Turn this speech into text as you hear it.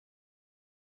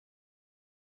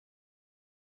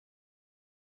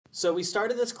So we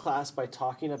started this class by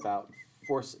talking about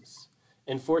forces,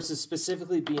 and forces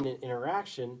specifically being an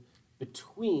interaction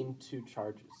between two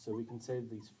charges. So we can say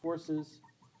these forces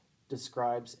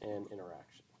describes an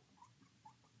interaction.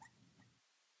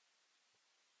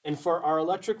 And for our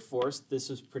electric force, this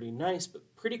was pretty nice, but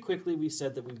pretty quickly we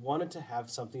said that we wanted to have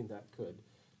something that could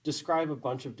describe a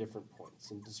bunch of different points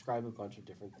and describe a bunch of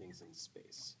different things in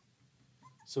space.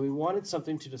 So we wanted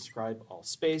something to describe all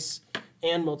space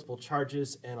and multiple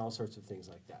charges and all sorts of things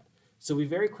like that. So we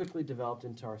very quickly developed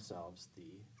into ourselves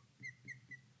the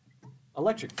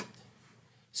electric field.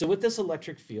 So with this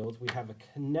electric field, we have a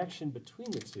connection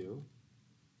between the two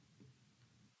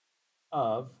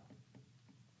of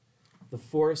the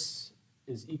force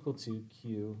is equal to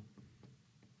Q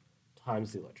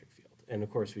times the electric field. And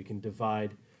of course, we can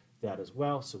divide that as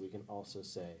well. So we can also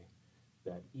say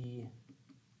that E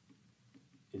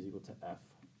is equal to F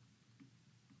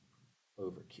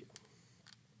over Q.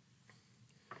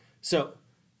 So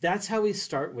that's how we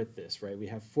start with this, right? We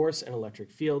have force and electric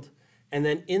field. And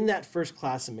then in that first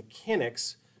class in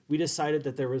mechanics, we decided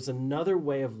that there was another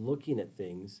way of looking at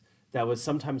things that was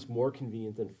sometimes more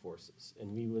convenient than forces.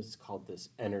 And we called this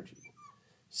energy.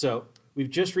 So we've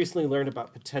just recently learned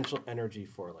about potential energy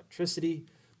for electricity,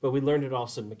 but we learned it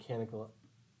also in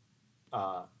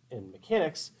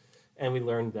mechanics. And we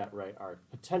learned that, right, our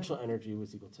potential energy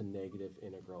was equal to negative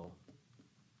integral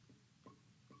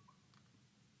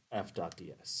F dot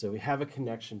ds. So we have a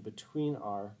connection between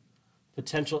our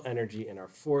potential energy and our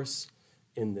force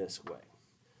in this way.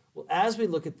 Well, as we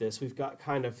look at this, we've got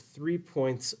kind of 3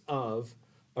 points of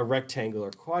a rectangle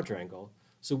or quadrangle.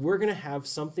 So we're going to have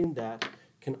something that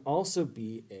can also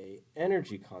be an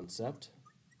energy concept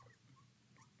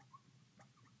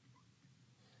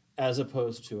as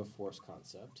opposed to a force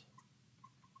concept.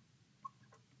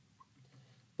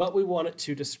 But we want it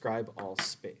to describe all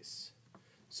space.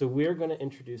 So we're going to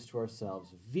introduce to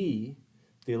ourselves V,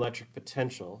 the electric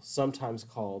potential, sometimes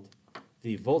called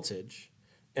the voltage.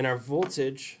 And our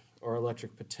voltage, or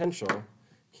electric potential,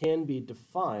 can be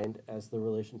defined as the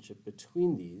relationship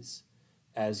between these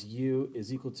as U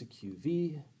is equal to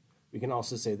QV. We can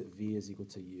also say that V is equal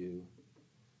to U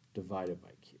divided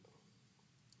by Q.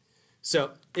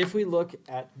 So if we look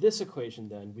at this equation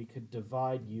then, we could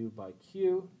divide U by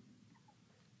Q,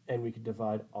 and we could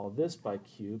divide all this by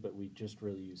Q, but we just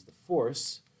really use the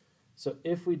force. So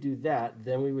if we do that,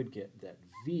 then we would get that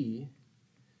V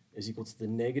is equal to the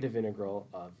negative integral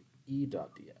of E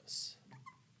dot ds.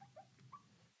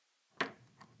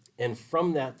 And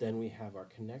from that, then, we have our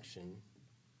connection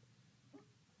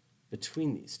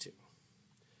between these two.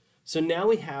 So now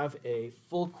we have a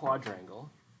full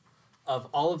quadrangle of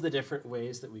all of the different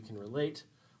ways that we can relate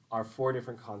our 4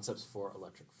 different concepts for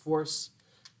electric force.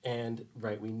 And,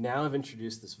 right, we now have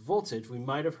introduced this voltage. We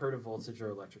might have heard of voltage or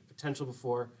electric potential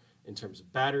before in terms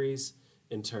of batteries,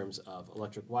 in terms of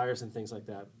electric wires and things like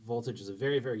that. Voltage is a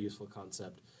very, very useful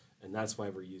concept, and that's why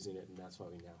we're using it, and that's why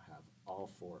we now have all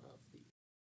 4 of these.